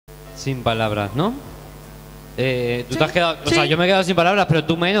Sin palabras, ¿no? Tú Sí, te has quedado... sí. O sea, yo me he quedado sin palabras, pero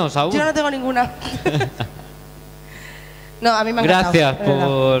tú menos aún. Yo no tengo ninguna. No, a mí me ha encantado. Gracias de verdad.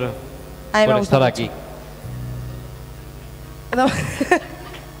 por A mí me gusta estar mucho. aquí. No.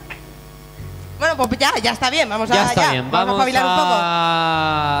 Bueno, pues ya está bien. Vamos Ya a está bien, vamos espabilar un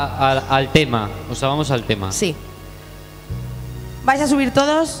poco. al tema. O sea, vamos al tema. Sí. ¿Vais a subir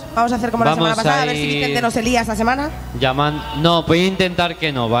todos? Vamos a hacer como la Vamos semana pasada, a ver a si ir- Vicente no se lía esta semana. No, voy a intentar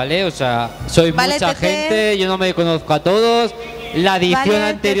que no, ¿vale? O sea, soy Vale, mucha Tete. gente, yo no me conozco a todos. La edición Vale,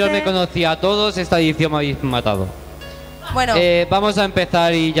 anterior Tete. me conocía a todos, esta edición me habéis matado. Bueno, Vamos a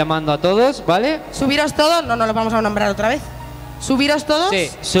empezar y llamando a todos, ¿vale? subiros todos. No los vamos a nombrar otra vez. Subiros todos. Sí,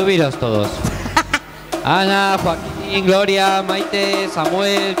 subiros todos. Ana, Joaquín, Gloria, Maite,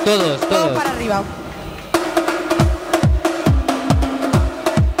 Samuel, todos. Todos para arriba.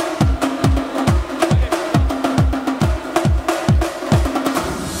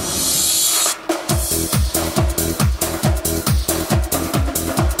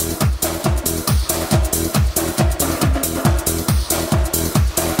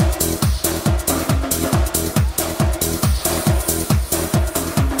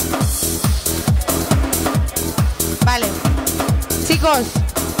 Vale. Chicos,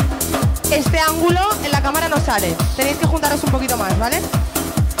 este ángulo en la cámara no sale. Tenéis que juntaros un poquito más, ¿vale?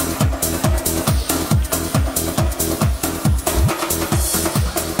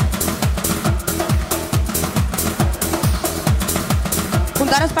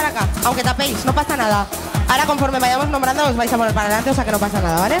 Juntaros para acá, aunque tapéis, no pasa nada. Ahora conforme vayamos nombrando os vais a poner para adelante, o sea que no pasa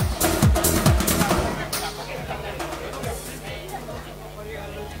nada, ¿vale?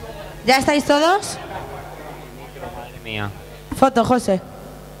 ¿Ya estáis todos? Madre mía. Foto, José.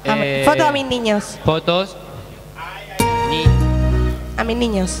 Foto a mis niños. Fotos. A mis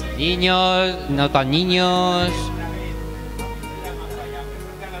niños. Niños, no tan niños.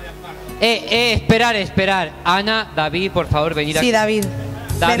 Esperar. Ana, David, por favor, venir aquí. Sí, David.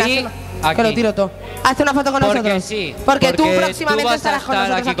 David, Ven, que lo aquí. tiro todo. Hazte una foto con Porque nosotros. sí, Porque tú porque próximamente tú vas a estarás con estar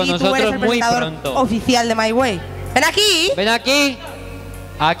nosotros aquí con Tú eres nosotros el muy presentador pronto. oficial de My Way. Ven aquí. Ven aquí.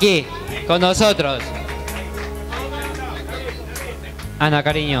 Aquí, con nosotros. Ana,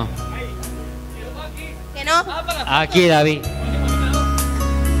 cariño. Que no. Aquí, David.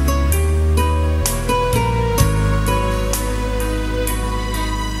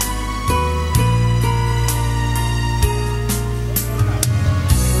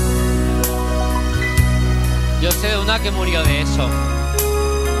 Yo sé de una que murió de eso.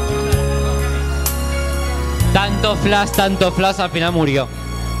 Tanto flash, al final murió.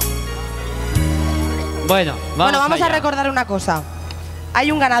 Bueno, Vamos a allá. recordar una cosa.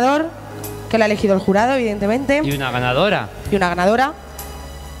 Hay un ganador que lo ha elegido el jurado, evidentemente, Y una ganadora. y una ganadora.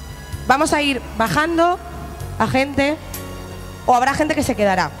 Vamos a ir bajando a gente, o habrá gente que se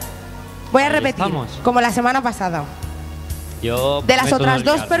quedará. Voy a Ahí repetir, estamos. como la semana pasada. Yo De las prometo no otras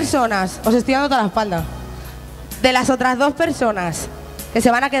dos olvidarme. personas, os estoy dando toda la espalda. De las otras dos personas que se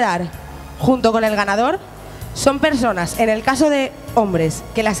van a quedar junto con el ganador, son personas, en el caso de hombres,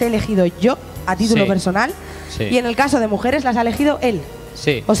 que las he elegido yo a título Sí. personal, Sí. y en el caso de mujeres las ha elegido él.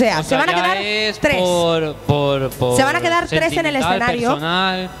 Sí. O sea, se van a ya quedar es tres. Por Se van a quedar tres en el sentimental, escenario.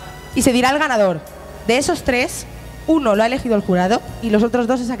 personal. Y se dirá el ganador. De esos tres, uno lo ha elegido el jurado y los otros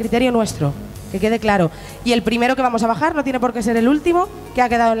dos es a criterio nuestro. Que quede claro. Y el primero que vamos a bajar no tiene por qué ser el último que ha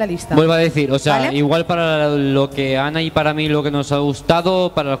quedado en la lista. Vuelvo a decir, o sea, ¿Vale? igual para lo que Ana y para mí lo que nos ha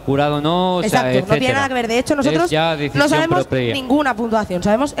gustado, para el jurado no, o Exacto, sea, no tiene etcétera. nada que ver. De hecho, nosotros Es ya no decisión sabemos propia. ninguna puntuación,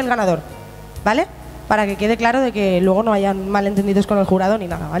 sabemos el ganador. ¿Vale? Para que quede claro de que luego no hayan malentendidos con el jurado ni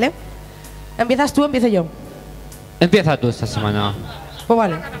nada, ¿vale? ¿Empiezas tú o empiezo yo? Empieza tú esta semana. Pues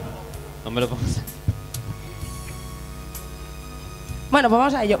vale. No me lo pongas. Bueno, pues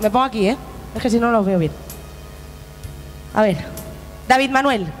vamos a ello. Me pongo aquí, ¿eh? Es que si no, no lo veo bien. A ver. David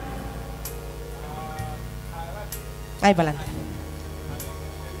Manuel. Ahí para adelante.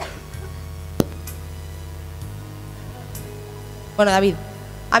 Bueno, David,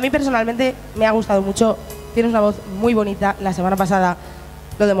 a mí personalmente me ha gustado mucho. Tienes una voz muy bonita. La semana pasada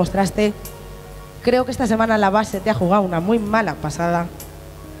lo demostraste. Creo que esta semana la base te ha jugado una muy mala pasada.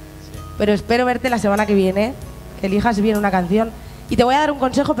 Pero espero verte la semana que viene, que elijas bien una canción. Y te voy a dar un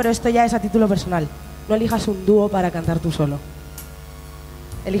consejo, pero esto ya es a título personal. No elijas un dúo para cantar tú solo.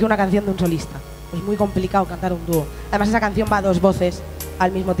 Elige una canción de un solista. Es muy complicado cantar un dúo. Además, esa canción va a dos voces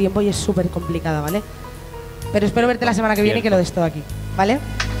al mismo tiempo y es súper complicada, ¿vale? Pero espero verte la semana que viene y que lo des todo aquí, ¿vale?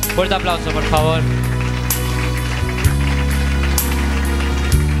 Fuerte aplauso, por favor.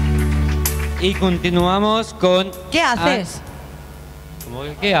 Y continuamos con... ¿Qué haces? ¿Cómo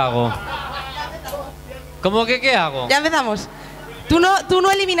que qué hago? ¿Cómo que qué hago? Ya empezamos. Tú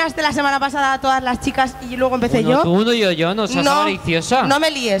no eliminaste la semana pasada a todas las chicas y luego empecé yo. Tú, uno y yo, no seas avariciosa. No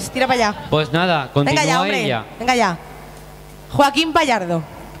me líes, tira para allá. Pues nada, continúa. Venga ya, hombre. Ella. Venga ya. Joaquín Pallardo.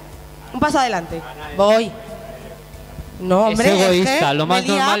 Un paso adelante. Voy. No, hombre. Es egoísta, lo más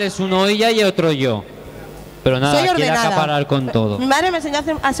normal es uno ella y otro yo. Pero nada, Soy quiere ordenada. acaparar con todo. Mi madre me enseñó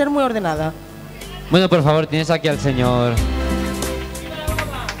a ser muy ordenada. Bueno, por favor, tienes aquí al señor.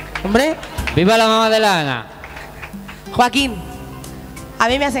 Hombre. ¡Viva la mamá de la Ana! Joaquín, a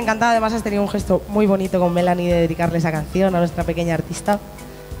mí me has encantado. Además has tenido un gesto muy bonito con Melanie de dedicarle esa canción a nuestra pequeña artista.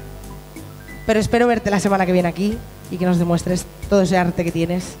 Pero espero verte la semana que viene aquí y que nos demuestres todo ese arte que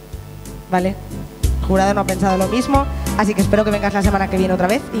tienes. ¿Vale? El jurado no ha pensado lo mismo, así que espero que vengas la semana que viene otra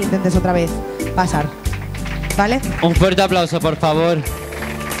vez y intentes otra vez pasar. ¿Vale? Un fuerte aplauso, por favor.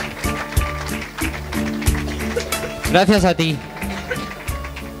 Gracias a ti.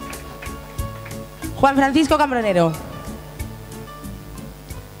 Juan Francisco Cambronero.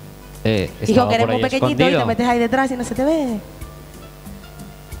 Hijo, que eres muy pequeñito escondido. Y te metes ahí detrás y no se te ve.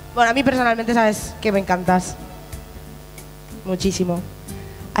 Bueno, a mí personalmente sabes que me encantas. Muchísimo.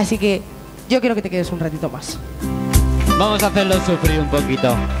 Así que yo quiero que te quedes un ratito más. Vamos a hacerlo sufrir un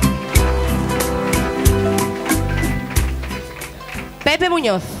poquito. Pepe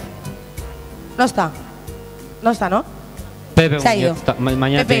Muñoz. No está. No está, ¿no? Pepe se ha Muñoz. ido.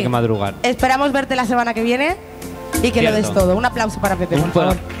 Mañana Pepe, tiene que madrugar. Esperamos verte la semana que viene y que Cierto. lo des todo. Un aplauso para Pepe, por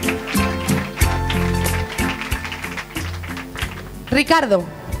favor. Ricardo.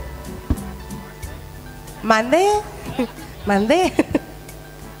 Mandé.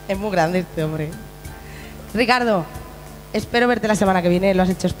 Es muy grande este hombre. Ricardo, espero verte la semana que viene. Lo has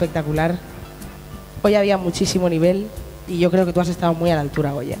hecho espectacular. Hoy había muchísimo nivel y yo creo que tú has estado muy a la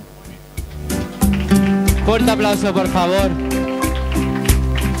altura hoy. Fuerte aplauso, por favor.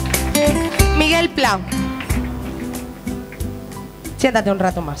 Miguel Pla. Siéntate un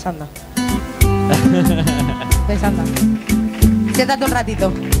rato más, anda. Ves, anda. Siéntate un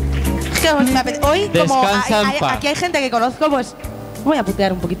ratito. Es que hoy, como aquí hay gente que conozco, pues voy a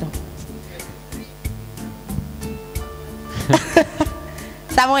putear un poquito.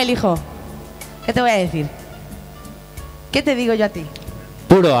 Samuel, hijo, ¿qué te voy a decir? ¿Qué te digo yo a ti?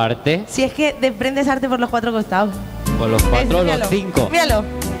 Puro arte. Si es que desprendes arte por los cuatro costados. Por los cuatro, los cinco. Míralo.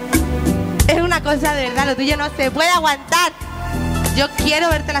 Es una cosa de verdad, lo tuyo no se puede aguantar. Yo quiero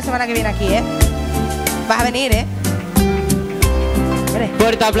verte la semana que viene aquí, ¿eh? Vas a venir, ¿eh? Hombre.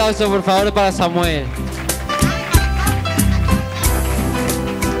 Fuerte aplauso, por favor, para Samuel.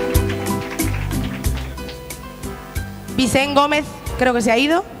 Vicente Gómez, creo que se ha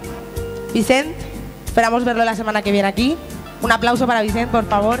ido. Vicente, esperamos verlo la semana que viene aquí. Un aplauso para Vicente, por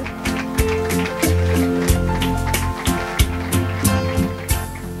favor.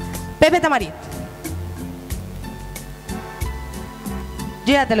 Pepe Tamarit.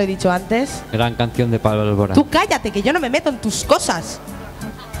 Yo ya te lo he dicho antes. Gran canción de Pablo Alborán. Tú cállate, que yo no me meto en tus cosas.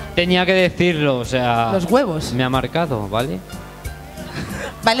 Tenía que decirlo, o sea... Los huevos. Me ha marcado, ¿vale?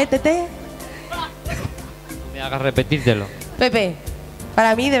 ¿Vale, Tete? No me hagas repetírtelo. Pepe,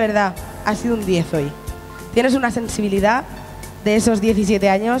 para mí, de verdad, has sido un 10 hoy. Tienes una sensibilidad de esos 17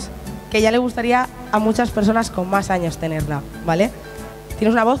 años que ya le gustaría a muchas personas con más años tenerla, ¿vale?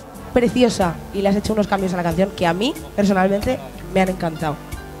 Tienes una voz preciosa y le has hecho unos cambios a la canción que a mí, personalmente, me han encantado.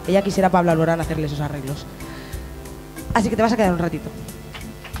 Ella quisiera a Pablo Alborán hacerle esos arreglos. Así que te vas a quedar un ratito.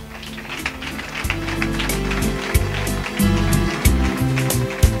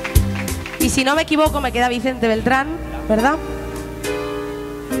 Y si no me equivoco, me queda Vicente Beltrán, ¿verdad?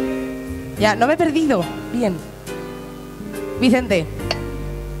 Ya, no me he perdido. Bien. Vicente,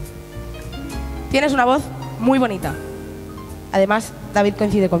 tienes una voz muy bonita. Además, David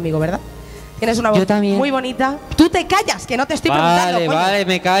coincide conmigo, ¿verdad? Tienes una voz muy bonita. Tú te callas, que no te estoy preguntando. Vale, vale,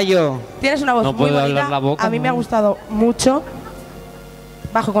 me callo. Tienes una voz muy bonita. Hablar la boca, a mí me ha gustado mucho.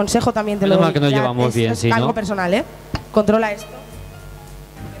 Bajo consejo también te lo doy. Menos mal que nos llevamos bien, es algo personal, ¿eh? Controla esto.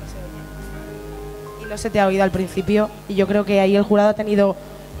 Y no se te ha oído al principio. Y yo creo que ahí el jurado ha tenido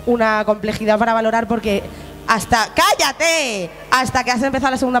una complejidad para valorar porque ¡cállate! Hasta que has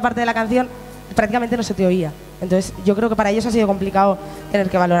empezado la segunda parte de la canción prácticamente no se te oía. Entonces yo creo que para ellos ha sido complicado tener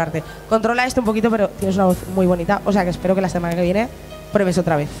que valorarte. Controla esto un poquito, pero tienes una voz muy bonita. O sea que espero que la semana que viene pruebes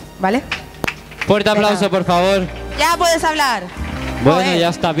otra vez, ¿vale? Fuerte aplauso, por favor. Ya puedes hablar. Bueno, ya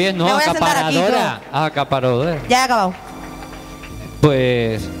está bien, ¿no? Acaparadora. Acaparadora. Ya he acabado.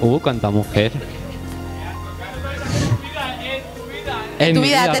 Pues... canta mujer. En tu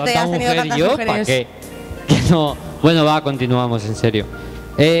vida te has tenido tantas mujeres. ¿Para qué? Que no. Bueno, va, continuamos, en serio.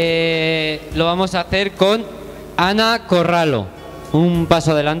 Lo vamos a hacer con Ana Corralo. Un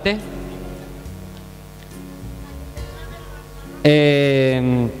paso adelante.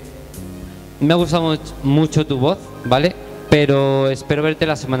 Me ha gustado mucho tu voz, ¿vale? Pero espero verte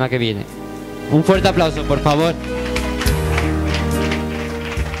la semana que viene. Un fuerte aplauso, por favor.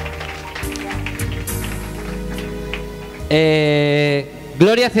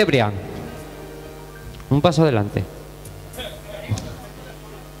 Gloria Cebrián. Un paso adelante.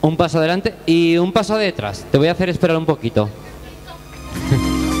 Un paso adelante y un paso detrás. Te voy a hacer esperar un poquito.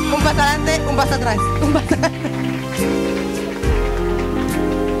 Un paso adelante, un paso atrás. Un paso adelante.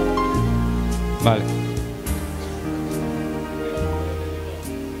 Vale.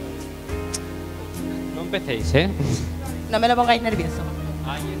 No empecéis, ¿eh? No me lo pongáis nervioso.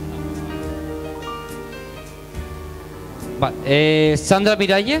 Vale. Sandra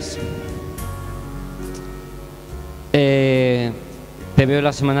Miralles. Te veo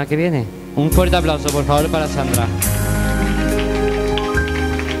la semana que viene. Un fuerte aplauso, por favor, para Sandra.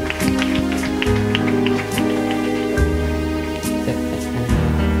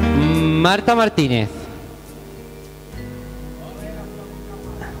 Marta Martínez.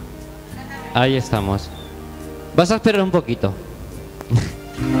 Ahí estamos. Vas a esperar un poquito.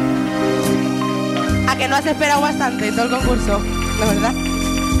 A que no has esperado bastante todo el concurso, ¿no es verdad?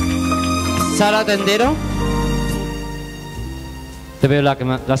 Sara Tendero. Te veo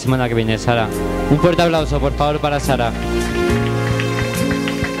la semana que viene, Sara. Un fuerte aplauso, por favor, para Sara.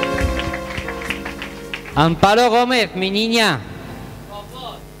 Amparo Gómez, mi niña.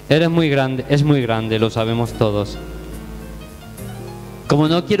 Eres muy grande, es muy grande, lo sabemos todos. Como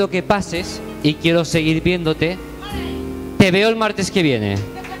no quiero que pases y quiero seguir viéndote, te veo el martes que viene.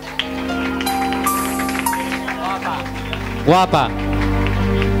 Guapa.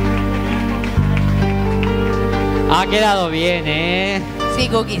 Ha quedado bien, ¿eh? Sí,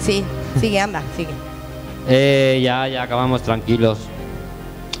 Cookie, sí. Sigue, anda, sigue. Ya acabamos, tranquilos.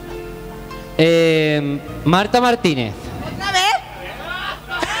 Marta Martínez. ¿Otra vez?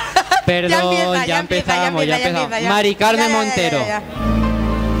 Perdón, ya empezamos. Mari Carmen Montero. Ya.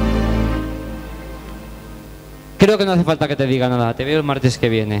 Creo que no hace falta que te diga nada. Te veo el martes que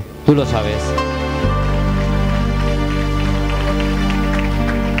viene. Tú lo sabes.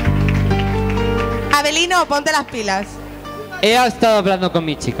 Abelino, ponte las pilas. He estado hablando con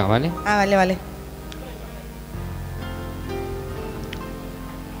mi chica, ¿vale? Ah, vale.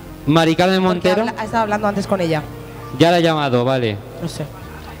 Mari Carmen Montero. Ha estado hablando antes con ella. Ya la he llamado, vale. No sé.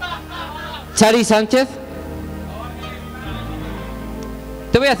 Chari Sánchez.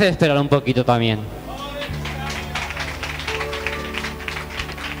 Te voy a hacer esperar un poquito también.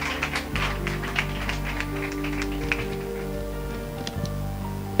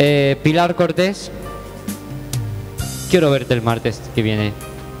 Pilar Cortés. Quiero verte el martes que viene.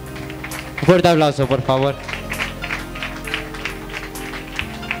 Un fuerte aplauso, por favor.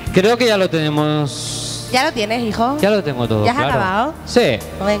 Creo que ya lo tenemos. ¿Ya lo tienes, hijo? Ya lo tengo todo. ¿Ya has claro. acabado? Sí.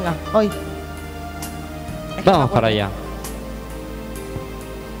 Pues venga, hoy. Vamos para allá.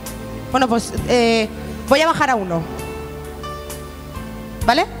 Bueno, pues voy a bajar a uno.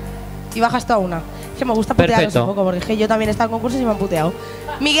 ¿Vale? Y bajas tú a una. Es que me gusta putearos Perfecto. un poco, porque es que yo también he estado en concursos y me han puteado.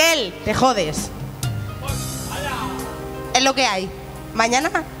 Miguel, te jodes. Es lo que hay. Mañana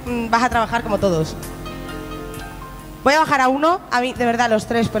vas a trabajar como todos. Voy a bajar a uno. A mí, de verdad, los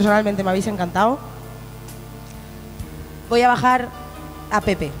tres personalmente me habéis encantado. Voy a bajar a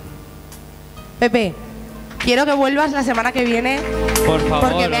Pepe. Pepe, quiero que vuelvas la semana que viene. Por favor,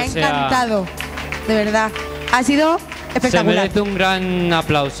 porque me ha encantado. De verdad. Ha sido Se espectacular. merece un gran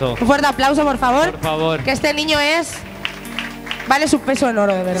aplauso. Un fuerte aplauso, por favor. Por favor. Que este niño vale su peso en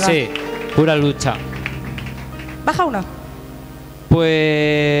oro, de verdad. Sí, pura lucha. Baja una.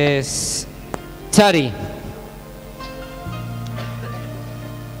 Pues... Chari.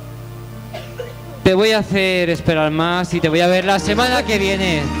 Te voy a hacer esperar más y te voy a ver la semana que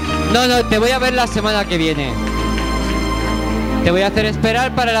viene. No, te voy a ver la semana que viene. Te voy a hacer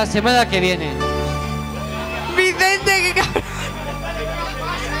esperar para la semana que viene. Vicente, qué cabrón.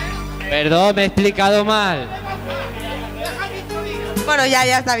 Perdón, me he explicado mal. Bueno,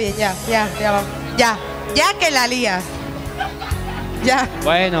 ya está bien, ya vamos. Ya que la lías. Ya,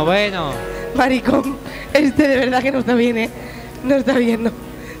 Bueno. maricón. Este de verdad que no está bien, ¿eh? No está bien, no.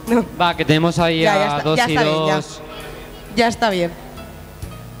 Va, que tenemos ahí Ya a está, dos ya y está bien, dos Ya está bien.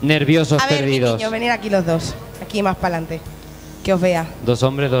 nerviosos A ver, mi perdidos. niño, venir aquí los dos. Aquí más para adelante. Que os vea. 2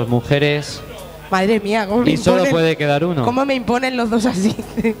 hombres, 2 mujeres. Madre mía, cómo me Y solo imponen. puede quedar uno. ¿Cómo me imponen los dos así?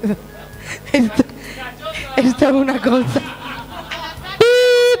 Esto es una cosa.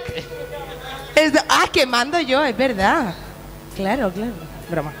 Que mando yo, es verdad. Claro.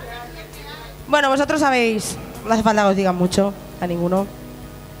 Broma. Bueno, vosotros sabéis, no hace falta que os digan mucho, a ninguno.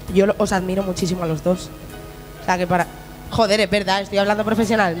 Yo os admiro muchísimo a los dos. O sea, que para Joder, es verdad, estoy hablando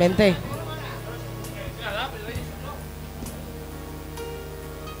profesionalmente.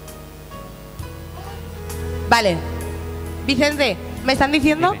 Vale. Vicente, me están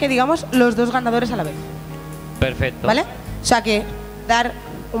diciendo Dime. que digamos los dos ganadores a la vez. Perfecto. ¿Vale? O sea que dar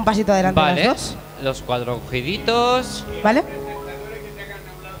un pasito adelante a Vale. los dos. Los 4 cogiditos. ¿Vale?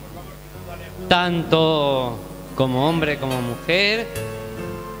 Tanto como hombre como mujer.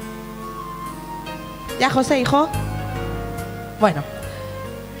 Ya, José, hijo. Bueno,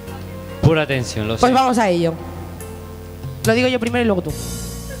 Pura atención, lo pues sé. vamos a ello. Lo digo yo primero y luego tú.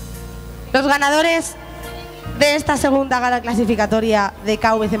 Los ganadores de esta segunda gala clasificatoria de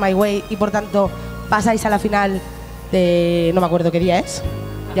KVC My Way y por tanto pasáis a la final de... no me acuerdo qué día es,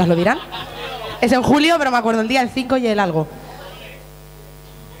 ya os lo dirán. Es en julio, pero me acuerdo el día, el 5 y el algo.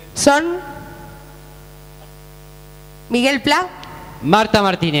 Son Miguel Pla, Marta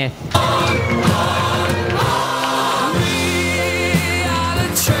Martínez.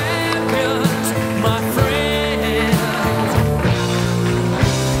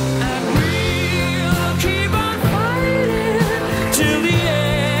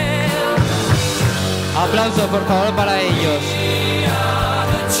 Aplausos, por favor, para ellos.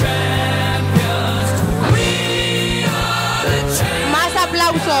 más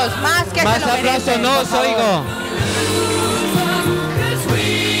aplausos, más que Más se lo aplausos, merecen, no por os favor. oigo.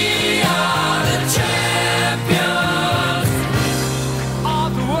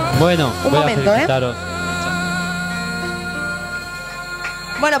 Bueno, Un voy a momento, felicitaros.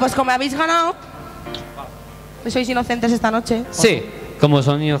 Bueno, pues como habéis ganado, sois inocentes esta noche. Sí, como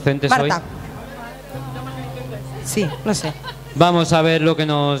son inocentes Marta. hoy. Sí, no sé. Vamos a ver lo que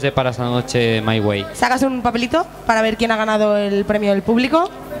nos depara esta noche My Way. ¿Sacas un papelito para ver quién ha ganado el premio del público?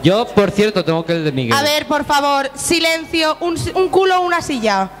 Yo, por cierto, tengo que el de Miguel. A ver, por favor, silencio, un culo o una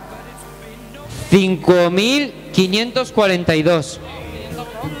silla. 5.542.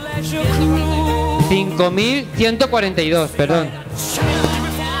 5.142, perdón.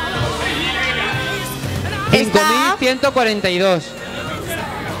 Está 5.142.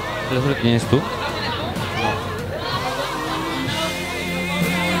 ¿Lo tienes tú?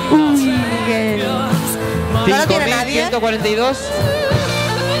 Miguel. ¿No lo tiene nadie? 5.142.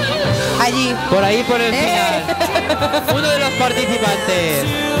 Allí. Por ahí, por el final. Uno de los participantes.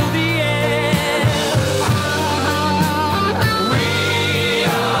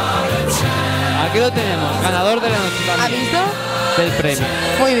 Aquí lo tenemos, ganador de la noche ¿Ha también, visto? del premio.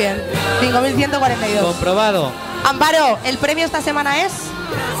 Muy bien. 5.142. Comprobado. Amparo, el premio esta semana es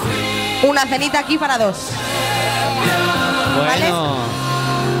una cenita aquí para dos. ¿Vale? Bueno,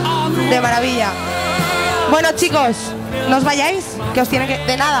 De maravilla. Bueno, chicos, no os vayáis, que os tiene que...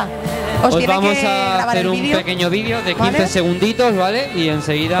 De nada. Os os tiene vamos que a grabar hacer el un vídeo. pequeño vídeo de 15 ¿Vale? segunditos, ¿vale? Y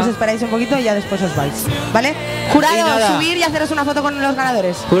enseguida... Os esperáis un poquito y ya después os vais. ¿Vale? Jurado, Y nada. subir y haceros una foto con los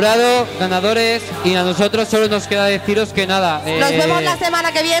ganadores. Jurado, ganadores, y a nosotros solo nos queda deciros que nada. Nos vemos la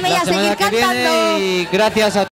semana que viene y la a seguir semana que cantando. viene y gracias a